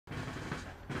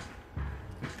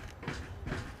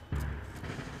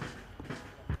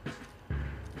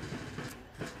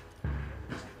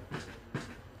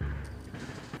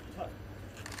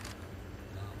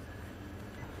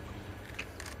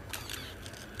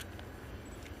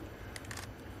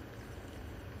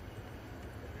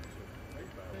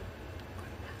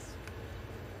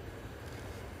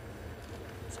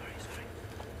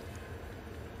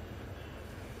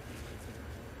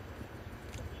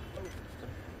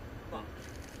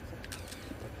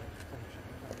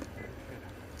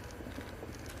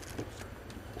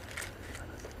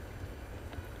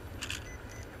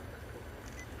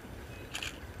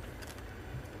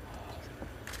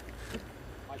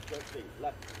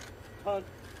Hence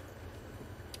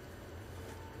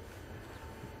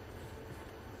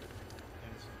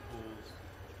Paul's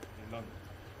in London.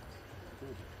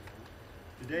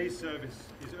 Today's service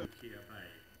is over here Bay.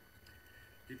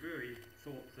 Reburied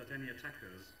thought that any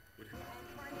attackers would have...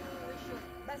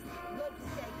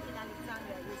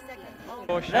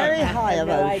 Very high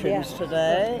emotions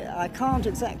today. I can't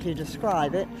exactly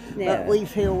describe it, but we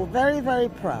feel very, very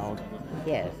proud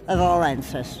of our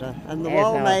ancestor and the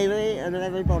Royal Navy and of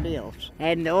everybody else.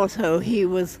 And also he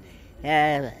was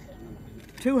 200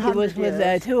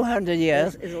 with 200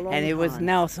 years, is a long and he was time.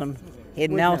 Nelson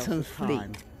in With Nelson's fleet.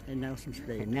 time. In Nelson's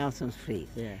fleet. In Nelson's fleet.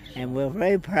 Yes. And we're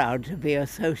very proud to be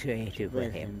associated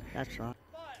with him. That's right.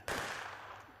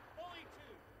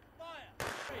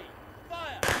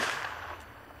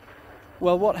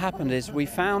 Well, what happened is we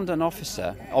found an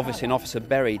officer, obviously an officer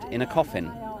buried in a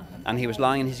coffin, and he was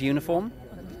lying in his uniform,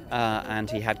 and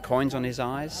he had coins on his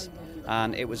eyes,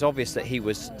 and it was obvious that he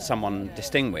was someone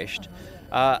distinguished,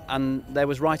 and there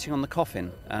was writing on the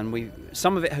coffin, and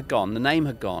some of it had gone, the name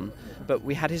had gone, but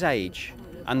we had his age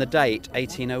and the date,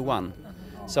 1801.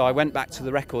 So I went back to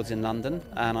the records in London,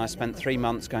 and I spent 3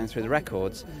 months going through the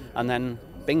records, and then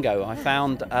bingo, I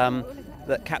found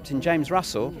that Captain James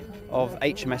Russell of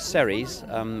HMS Ceres,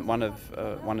 one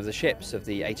of the ships of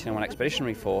the 1801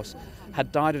 Expeditionary Force,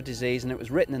 had died of disease, and it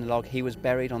was written in the log he was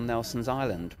buried on Nelson's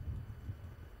Island.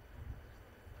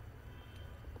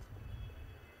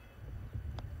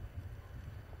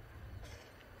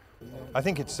 I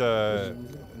think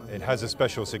it has a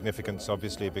special significance,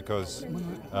 obviously, because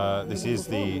this is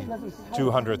the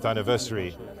 200th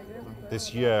anniversary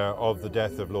this year of the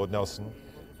death of Lord Nelson,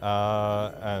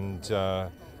 and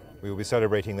we will be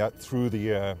celebrating that through the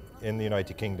year in the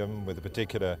United Kingdom with a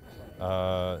particular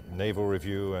naval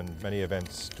review and many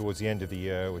events towards the end of the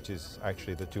year, which is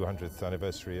actually the 200th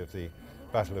anniversary of the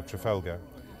Battle of Trafalgar.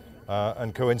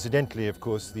 And coincidentally, of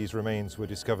course, these remains were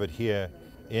discovered here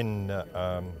in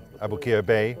Aboukir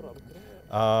Bay,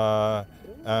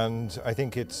 and I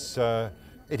think it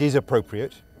is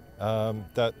appropriate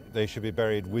that they should be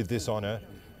buried with this honour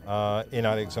in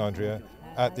Alexandria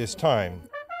at this time.